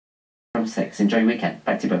from 6. Enjoy your weekend.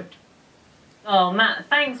 Back to you both. Oh, Matt,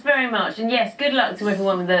 thanks very much. And yes, good luck to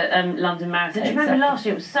everyone with the London Marathon. Do you remember last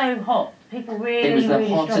year? It was so hot. People really, It was the really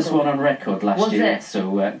hottest struggled. one on record last year. Was it?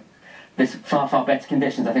 So there's far, far better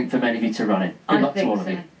conditions, I think, for many of you to run it. Good luck to all of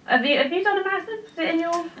you. Have you done a marathon? Is it in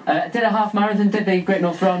your... Did a half marathon, did the Great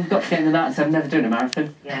North Run, got to get into that, so I'm never doing a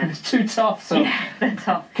marathon. Yeah. It's too tough, so... Yeah, they're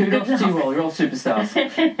tough. Kudos to you all, you're all superstars.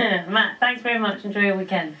 Matt, thanks very much. Enjoy your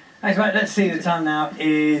weekend. Thanks, Matt. Let's see, the time now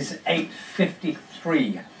is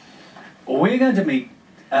 8:53. We're going to meet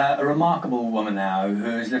a remarkable woman now who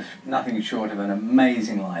has lived nothing short of an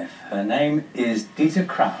amazing life. Her name is Dita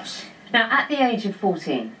Kraus. Now, at the age of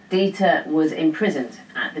 14, Dita was imprisoned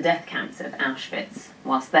at the death camps of Auschwitz.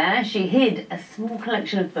 Whilst there, she hid a small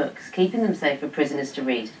collection of books, keeping them safe for prisoners to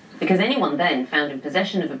read, because anyone then found in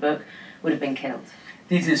possession of a book would have been killed.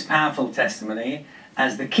 Dita's powerful testimony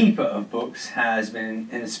as the keeper of books has been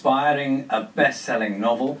inspiring a best-selling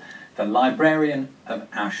novel, The Librarian of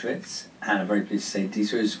Auschwitz, and I'm very pleased to say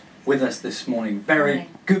Dita is with us this morning. Very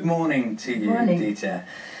good morning to you, Dita.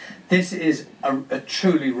 This is a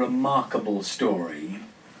truly remarkable story.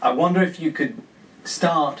 I wonder if you could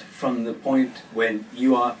start from the point when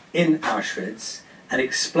you are in Auschwitz and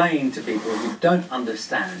explain to people who don't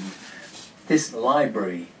understand this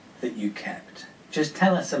library that you kept. Just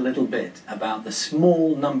tell us a little bit about the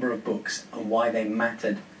small number of books and why they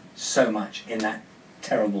mattered so much in that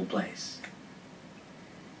terrible place.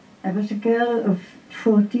 I was a girl of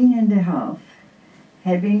 14 and a half,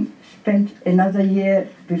 having spent another year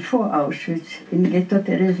before Auschwitz in Ghetto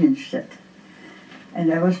Theresienstadt.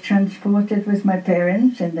 And I was transported with my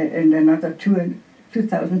parents and another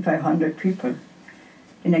 2,500 people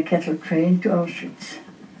in a cattle train to Auschwitz.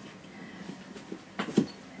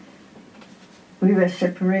 We were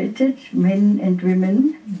separated, men and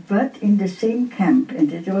women, but in the same camp,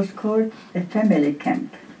 and it was called a family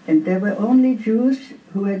camp. And there were only Jews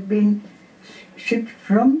who had been shipped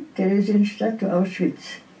from Theresienstadt to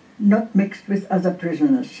Auschwitz, not mixed with other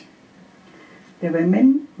prisoners. There were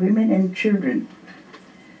men, women and children.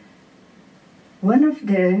 One of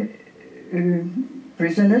the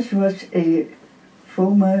prisoners was a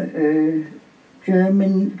former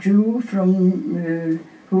German Jew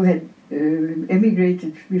who had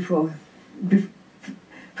emigrated from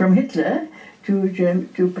Hitler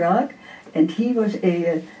to Prague, and he was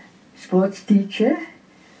a sports teacher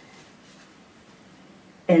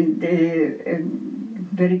and a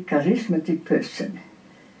very charismatic person.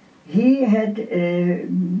 He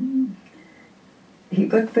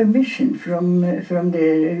got permission from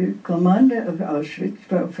the commander of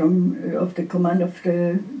Auschwitz, of the command of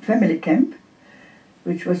the family camp,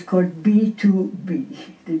 which was called B2B,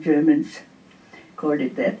 the Germans called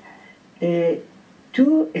it that,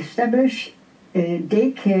 to establish a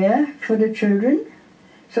daycare for the children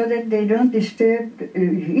so that they don't disturb,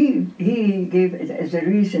 he gave it as a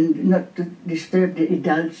reason not to disturb the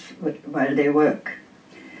adults while they work.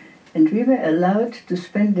 And we were allowed to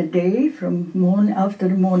spend the day from after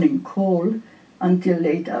morning call until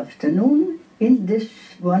late afternoon in this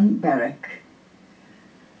one barrack.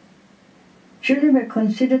 Children were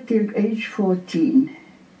considered till age 14.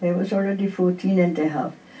 I was already 14 and a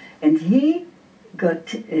half. And he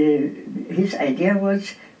got, his idea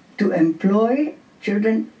was to employ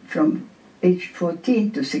children from age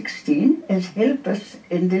 14 to 16 as helpers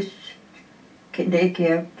in this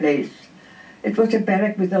daycare place. It was a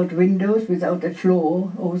barrack without windows, without a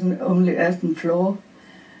floor, only earthen floor,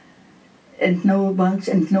 and no bunks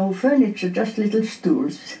and no furniture, just little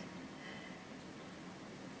stools.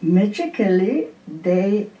 Magically,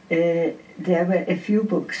 there were a few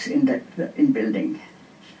books in building.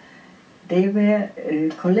 They were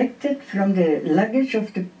collected from the luggage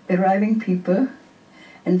of the arriving people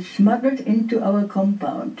and smuggled into our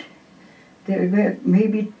compound. There were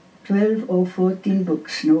maybe 12 or 14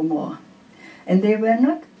 books, no more. And they were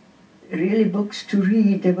not really books to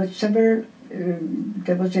read. There were several,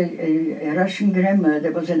 there was a Russian grammar,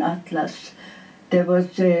 there was an atlas, there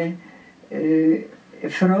was a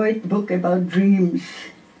Freud book about dreams.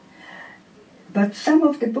 But some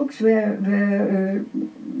of the books were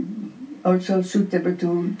also suitable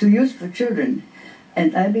to use for children.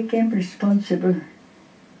 And I became responsible.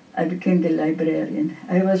 I became the librarian.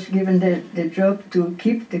 I was given the job to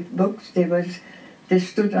keep the books. They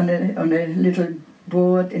stood on a little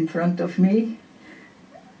board in front of me,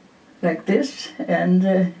 like this, and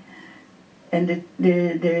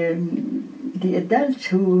the adults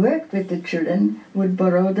who worked with the children would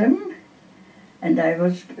borrow them, and I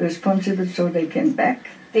was responsible so they came back.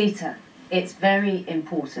 Dita, it's very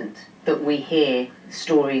important that we hear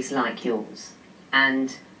stories like yours.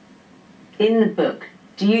 And in the book,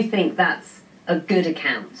 Do you think that's a good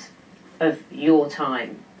account of your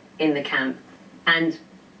time in the camp and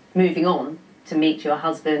moving on to meet your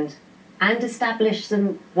husband and establish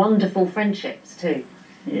some wonderful friendships too?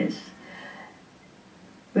 Yes.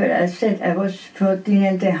 Well, I said I was 14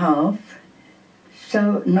 and a half,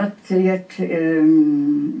 so not yet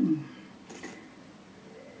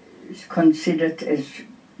considered as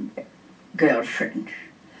girlfriend.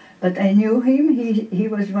 But I knew him. He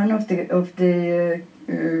was one of the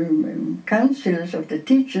councillors, of the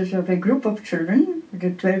teachers of a group of children,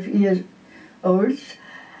 the 12-year-olds,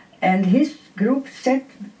 and his group sat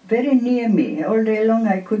very near me. All day long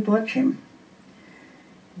I could watch him.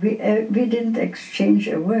 We didn't exchange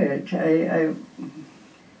a word.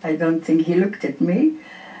 I don't think he looked at me,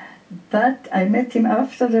 but I met him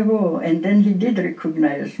after the war, and then he did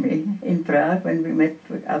recognize me in Prague when we met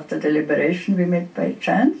after the liberation. We met by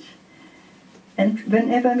chance, and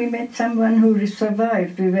whenever we met someone who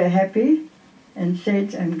survived, we were happy and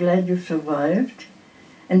said, "I'm glad you survived.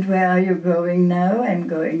 And where are you going now?" "I'm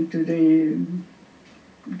going to the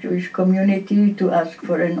Jewish community to ask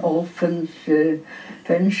for an orphan's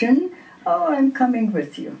pension." "Oh, I'm coming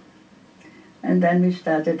with you." And then we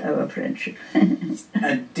started our friendship.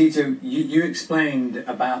 Dita, you explained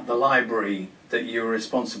about the library that you were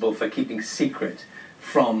responsible for keeping secret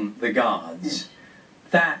from the guards. Yes.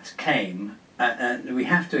 That came, and we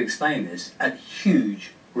have to explain this, at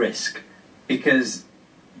huge risk, because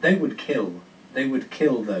they would kill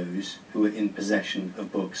those who were in possession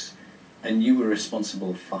of books, and you were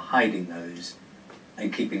responsible for hiding those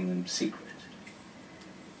and keeping them secret.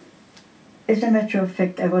 As a matter of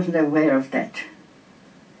fact, I wasn't aware of that.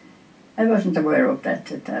 I wasn't aware of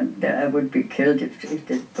that I would be killed if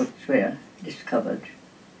the books were discovered.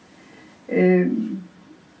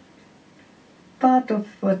 Part of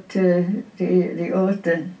what the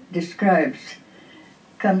author describes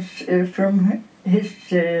comes from his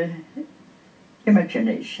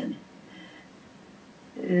imagination.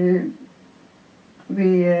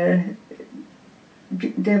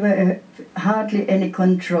 There were hardly any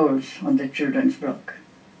controls on the children's block,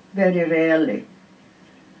 very rarely.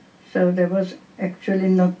 So there was actually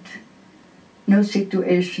no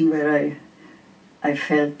situation where I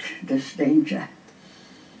felt this danger.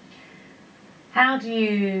 How do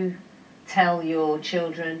you tell your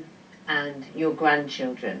children and your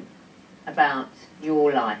grandchildren about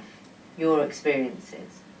your life, your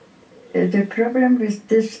experiences? The problem with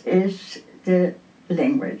this is the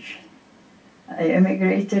language. I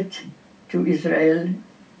emigrated to Israel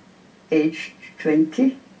aged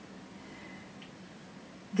 20.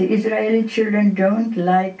 The Israeli children didn't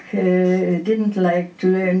like to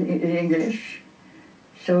learn English,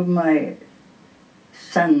 so my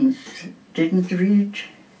sons didn't read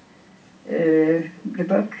the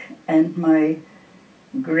book, and my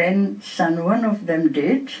grandson, one of them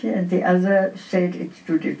did, and the other said it's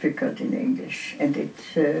too difficult in English, and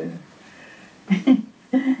it's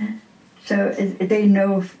so they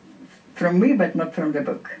know from me, but not from the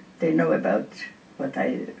book. They know about what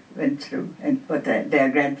I went through and what their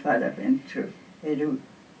grandfather went through. They do.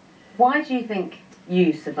 Why do you think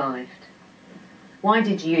you survived? Why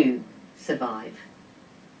did you survive?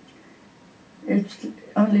 It's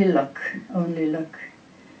only luck,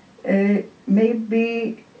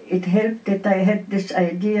 maybe it helped that I had this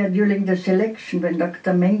idea during the selection when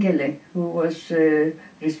Dr. Mengele, who was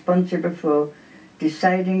responsible for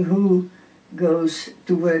deciding who goes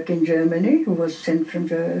to work in Germany, who was sent from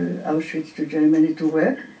Auschwitz to Germany to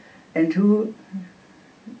work, and who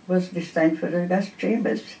was destined for the gas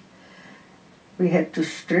chambers. We had to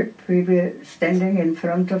strip. We were standing in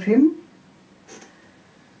front of him,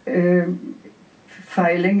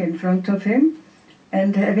 filing in front of him,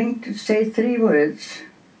 and having to say 3 words.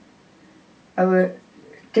 Our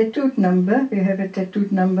tattooed number, we have a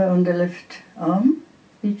tattooed number on the left arm,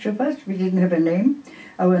 each of us. We didn't have a name.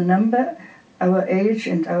 Our number, our age,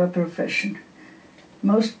 and our profession.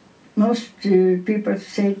 Most people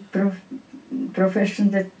say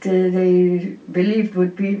profession that they believed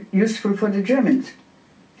would be useful for the Germans.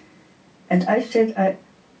 And I said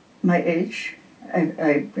my age.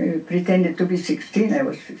 I pretended to be 16. I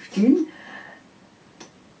was 15.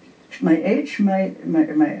 My age, my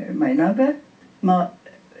number, a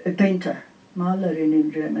painter, Malerin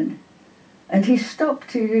in German. And he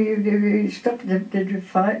stopped. He stopped the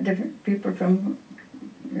people from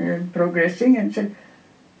progressing and said,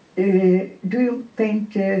 "Do you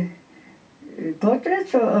paint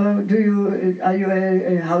portraits, or are you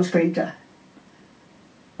a house painter?"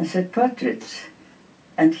 I said, "Portraits."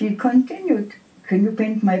 And he continued, "Can you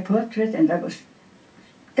paint my portrait?" And I was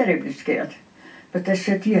terribly scared. But I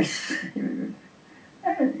said, "Yes."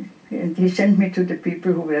 And he sent me to the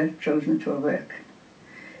people who were chosen for work.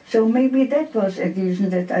 So maybe that was a reason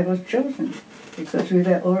that I was chosen, because we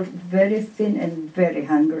were all very thin and very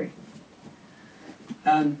hungry.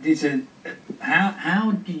 Dita,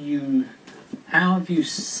 how have you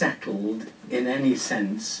settled, in any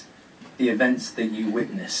sense, the events that you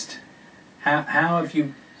witnessed? How have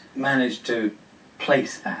you managed to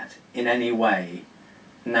place that in any way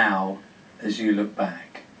now as you look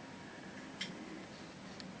back?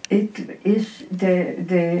 It is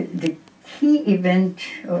the key event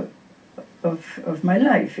of my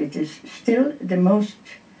life. It is still the most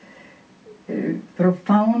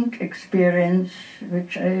profound experience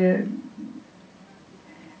which is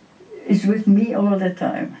with me all the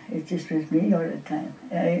time. It is with me all the time.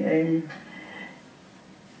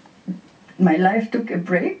 My life took a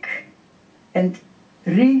break and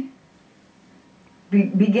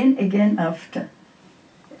began again after.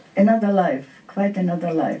 Another life, quite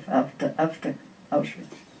another life after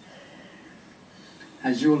Auschwitz.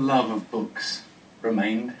 Has your love of books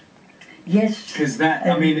remained? Yes. Because that,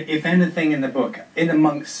 I mean, if anything in the book, in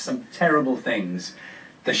amongst some terrible things,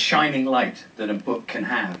 the shining light that a book can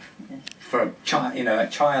have for a child, a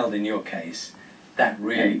child in your case, that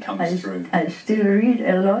really comes through. I still read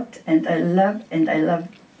a lot, and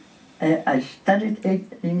I studied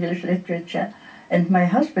English literature, and my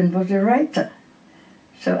husband was a writer,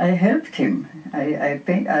 so I helped him. I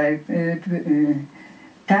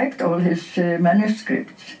typed all his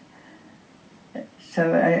manuscripts.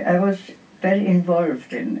 So I was very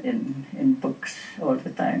involved in books all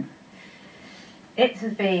the time. It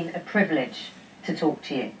has been a privilege to talk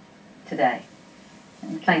to you today.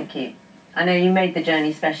 Thank you. I know you made the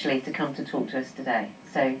journey specially to come to talk to us today,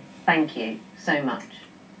 so thank you so much.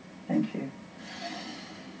 Thank you.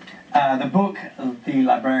 The book, The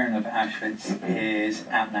Librarian of Auschwitz, is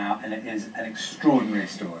out now, and it is an extraordinary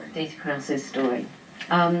story. Dita Kraus's story.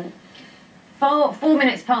 4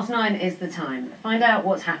 minutes past 9 is the time. Find out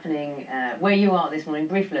what's happening where you are this morning.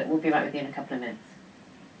 Brief look. We'll be back with you in a couple of minutes.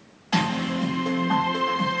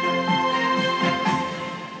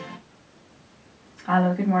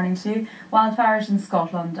 Hello, good morning to you. Wildfires in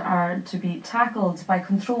Scotland are to be tackled by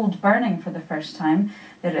controlled burning for the first time.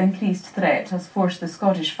 Their increased threat has forced the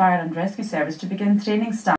Scottish Fire and Rescue Service to begin training staff